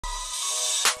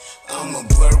I'm a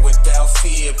blur without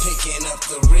fear, picking up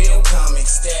the real comic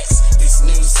stacks. This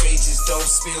news pages don't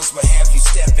spills, but have you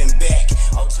stepping back.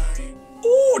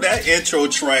 Ooh, that intro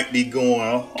track be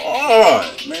going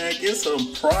hard, man. Get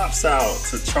some props out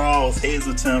to Charles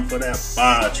Hazelton for that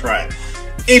fire track.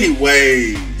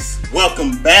 Anyways,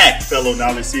 welcome back, fellow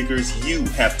knowledge seekers. You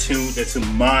have tuned into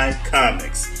MYE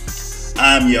Comics.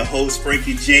 I'm your host,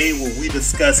 Frankejayy, where we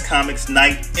discuss comics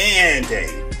night and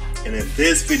day. And in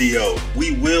this video,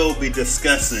 we will be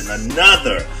discussing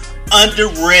another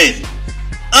underwritten,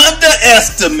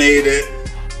 underestimated,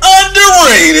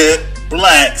 underrated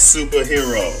black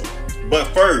superhero. But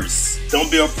first, don't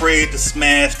be afraid to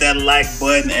smash that like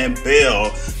button and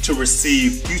bell to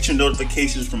receive future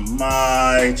notifications from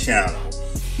my channel.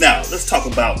 Now, let's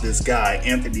talk about this guy,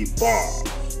 Anthony Baum.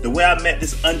 The way I met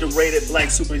this underrated black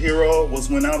superhero was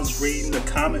when I was reading a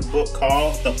comic book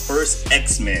called The First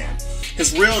X-Men.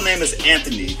 His real name is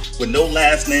Anthony, with no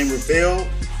last name revealed.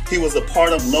 He was a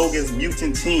part of Logan's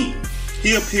mutant team.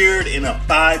 He appeared in a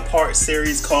 5-part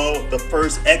series called The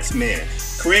First X-Men,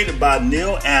 created by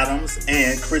Neil Adams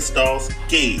and Christoph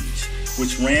Gage,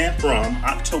 which ran from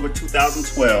October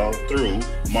 2012 through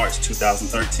March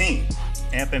 2013.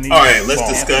 Alright, let's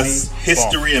discuss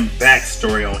history and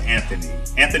backstory on Anthony.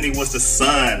 Anthony was the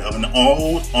son of an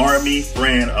old army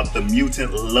friend of the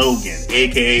mutant Logan,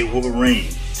 aka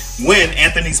Wolverine. When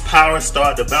Anthony's powers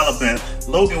started developing,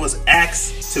 Logan was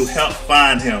asked to help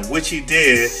find him, which he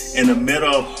did in the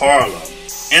middle of Harlem.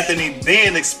 Anthony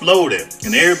then exploded,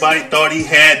 and everybody thought he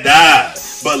had died,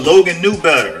 but Logan knew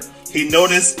better. He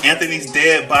noticed Anthony's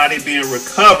dead body being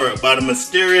recovered by the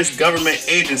mysterious government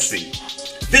agency.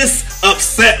 This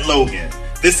upset Logan.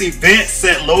 This event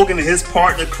set Logan and his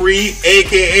partner Creed,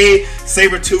 aka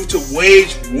Sabretooth, to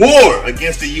wage war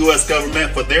against the US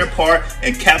government for their part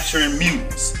in capturing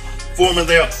mutants, forming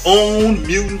their own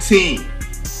mutant team.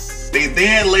 They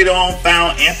then later on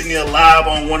found Anthony alive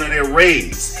on one of their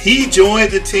raids. He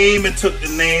joined the team and took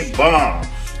the name Bomb.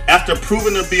 After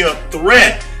proving to be a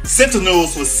threat,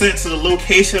 Sentinels was sent to the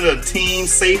location of the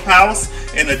team's safe house,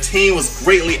 and the team was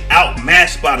greatly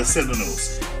outmatched by the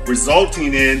Sentinels,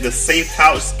 resulting in the safe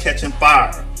house catching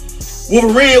fire.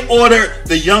 Wolverine ordered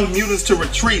the young mutants to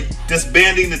retreat,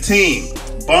 disbanding the team.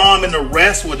 Bomb and the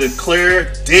rest were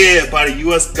declared dead by the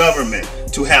US government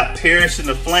to have perished in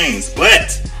the flames,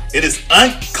 but it is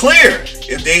unclear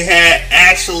if they had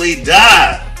actually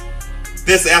died.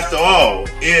 This, after all,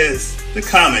 is the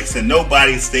comics, and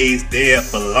nobody stays dead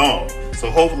for long,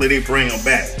 so hopefully they bring them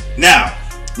back. Now,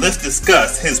 let's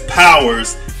discuss his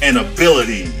powers and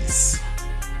abilities.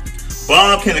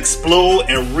 Bomb can explode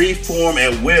and reform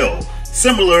at will,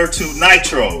 similar to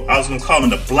Nitro. I was going to call him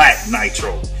the Black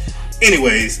Nitro.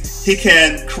 Anyways, he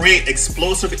can create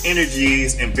explosive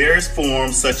energies in various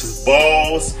forms such as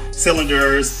balls,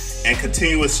 cylinders, and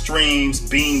continuous streams,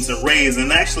 beams, and rays,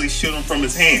 and actually shoot them from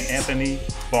his hands. Anthony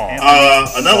Baum.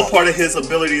 Another part of his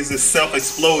abilities is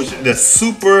self-explosion. The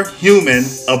superhuman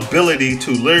ability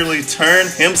to literally turn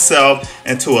himself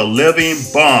into a living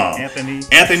bomb.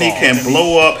 Anthony can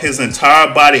blow up his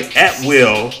entire body at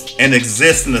will and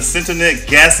exist in a sentient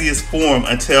gaseous form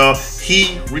until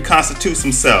he reconstitutes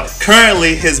himself.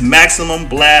 Currently, his maximum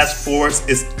blast force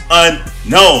is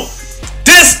unknown.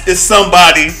 This is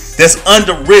somebody that's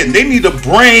underwritten. They need to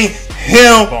bring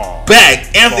him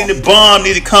back. Anthony Baum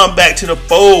need to come back to the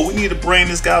fold. We need to bring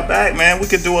this guy back, man. We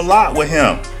could do a lot with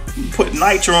him. Put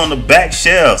Nitro on the back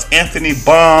shelves. Anthony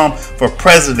Baum for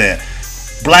president.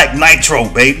 Black Nitro,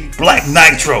 baby. Black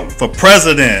Nitro for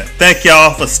president. Thank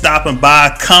y'all for stopping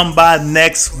by. Come by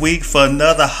next week for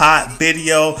another hot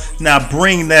video. Now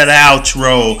bring that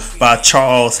outro by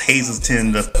Charles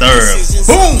Hazelton III.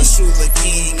 Boom!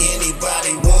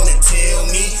 Anybody wanna tell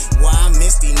me why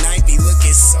Misty Knight be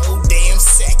looking so damn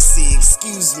sexy?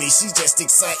 Excuse me, she's just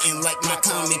exciting like my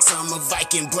comics. I'm a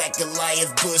Viking, Black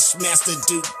Goliath, Bushmaster,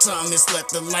 Duke Thomas. Let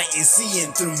the light in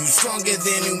seeing through you. Stronger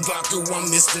than M'Baku, I'm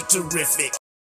Mr. Terrific.